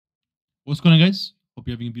What's going on, guys? Hope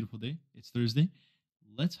you're having a beautiful day. It's Thursday.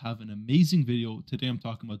 Let's have an amazing video. Today, I'm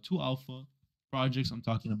talking about two alpha projects. I'm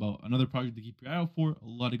talking about another project to keep your eye out for. A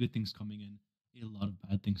lot of good things coming in, a lot of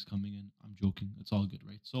bad things coming in. I'm joking. It's all good,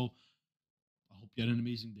 right? So, I hope you had an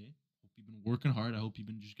amazing day. Hope you've been working hard. I hope you've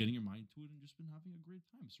been just getting your mind to it and just been having a great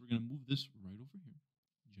time. So, we're going to move this right over here.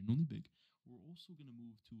 Genuinely big. We're also going to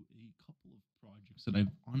move to a couple of projects that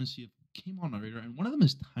I've honestly have came on my radar, and one of them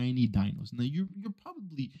is Tiny Dinos. Now, you're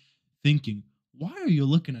probably thinking, why are you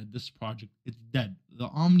looking at this project? It's dead. The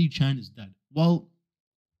Omni Chan is dead. Well,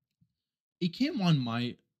 it came on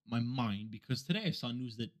my mind because today I saw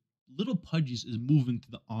news that Little Pudgies is moving to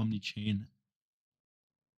the Omni Chain.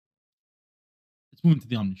 It's moving to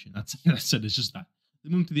the Omni Chain. That's it. It's just that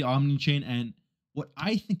they're moving to the Omni Chain, and what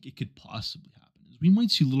I think it could possibly happen is we might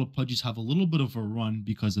see Little Pudgies have a little bit of a run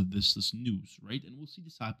because of this news, right? And we'll see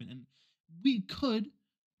this happen, and we could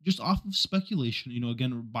just off of speculation,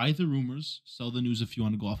 again, buy the rumors, sell the news if you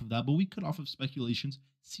want to go off of that, but we could off of speculations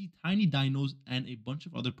see Tiny Dinos and a bunch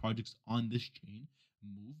of other projects on this chain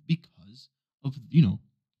move of because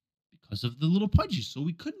of the Little Pudgies. So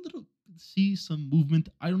we could little see some movement.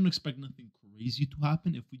 I don't expect nothing crazy to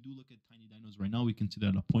happen. If we do look at Tiny Dinos right now, we can see that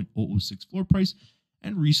at a 0.006 floor price.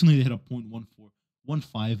 And recently they hit a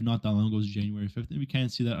 0.1415 not that long ago, it was January 5th. And we can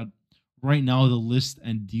see that right now the list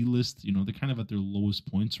and D list, they're kind of at their lowest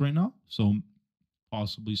points right now. So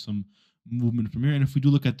possibly some movement from here. And if we do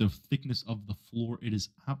look at the thickness of the floor, it is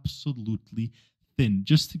absolutely thin.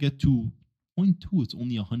 Just to get to zero point 0.2, it's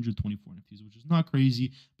only 124 NFTs, which is not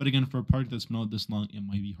crazy. But again, for a project that's been out this long, it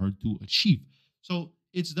might be hard to achieve. So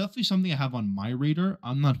it's definitely something I have on my radar.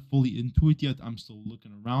 I'm not fully into it yet. I'm still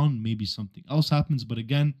looking around. Maybe something else happens. But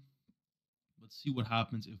again, let's see what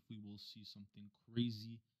happens if we will see something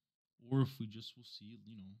crazy or if we just will see,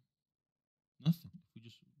 nothing. If we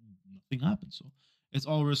just nothing happens. So it's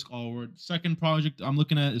all risk, all reward. Second project I'm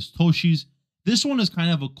looking at is Toshi's. This one is kind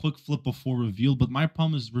of a quick flip before reveal, but my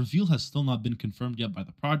problem is reveal has still not been confirmed yet by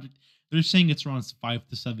the project. They're saying it's around 5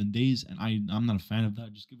 to 7 days, and I'm not a fan of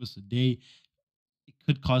that. Just give us a day. It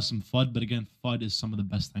could cause some FUD, but again, FUD is some of the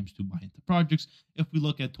best times to buy into projects. If we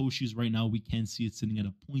look at Toshi's right now, we can see it sitting at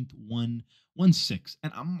a 0.116.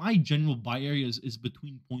 And my general buy area is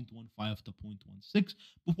between 0.15 to 0.16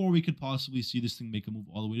 before we could possibly see this thing make a move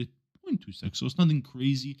all the way to 0.26. So it's nothing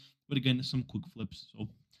crazy, but again, some quick flips. So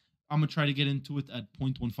I'm going to try to get into it at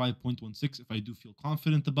 0.15, 0.16 if I do feel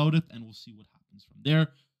confident about it, and we'll see what happens from there.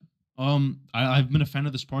 I've been a fan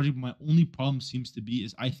of this project, but my only problem seems to be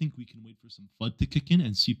is I think we can wait for some FUD to kick in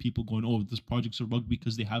and see people going, "Oh, this project's a rug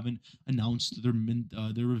because they haven't announced their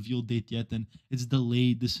reveal date yet, and it's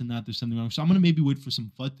delayed. This and that. There's something wrong." So I'm gonna maybe wait for some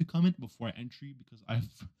FUD to come in before I entry because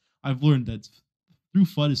I've learned that through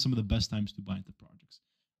FUD is some of the best times to buy into projects.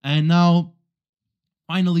 And now,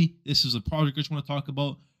 finally, this is a project I just want to talk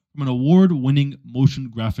about. From an award-winning motion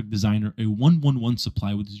graphic designer, a 111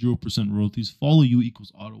 supply with 0% royalties, follow you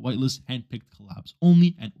equals auto whitelist, handpicked collabs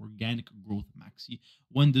only, and organic growth maxi.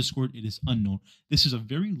 When Discord, it is unknown. This is a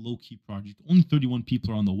very low-key project. Only 31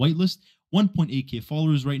 people are on the whitelist, 1.8k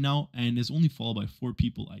followers right now, and is only followed by 4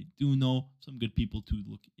 people I do know, some good people to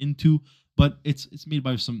look into, but it's made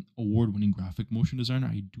by some award-winning graphic motion designer.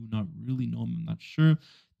 I do not really know him, I'm not sure.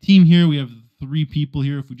 Team here, we have 3 people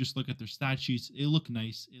here. If we just look at their stat sheets, it look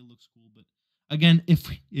nice, it looks cool. But again, if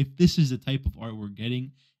this is the type of art we're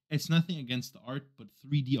getting, it's nothing against the art, but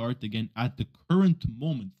 3D art, again, at the current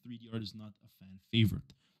moment, 3D art is not a fan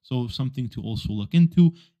favorite. So something to also look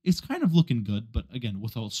into. It's kind of looking good, but again,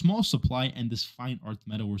 with a small supply and this fine art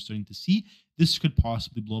meta we're starting to see, this could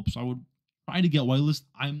possibly blow up. So I would try to get whitelist.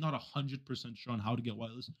 I'm not 100% sure on how to get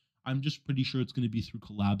whitelist. I'm just pretty sure it's going to be through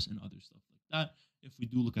collabs and other stuff like that. If we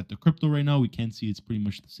do look at the crypto right now, we can see it's pretty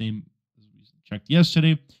much the same as we checked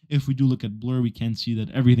yesterday. If we do look at Blur, we can see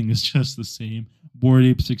that everything is just the same. Bored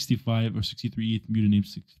Ape 65 or 63 ETH, Mutant Ape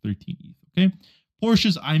 13 ETH. Okay,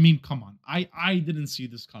 Porsches. I mean, come on. I didn't see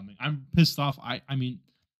this coming. I'm pissed off. I mean,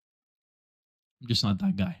 I'm just not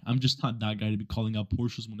that guy. I'm just not that guy to be calling out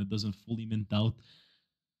Porsches when it doesn't fully mint out.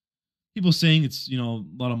 People saying it's a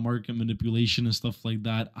lot of market manipulation and stuff like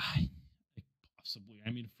that. Possibly. I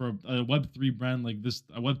mean, for a Web3 brand like this,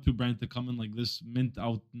 a Web2 brand to come in like this, mint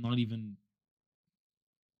out not even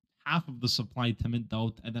half of the supply to mint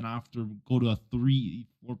out, and then after go to a 3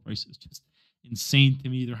 4 price is just insane to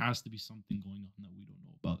me. There has to be something going on that we don't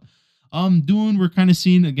know about. Dune, we're kind of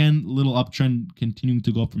seeing again a little uptrend continuing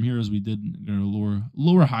to go up from here as we did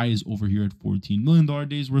lower highs over here at $14 million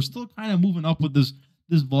days. We're still kind of moving up with this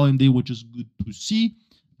volume day, which is good to see.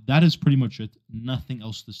 That is pretty much it. Nothing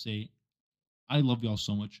else to say. I love y'all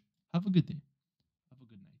so much. Have a good day. Have a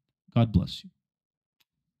good night. God bless you.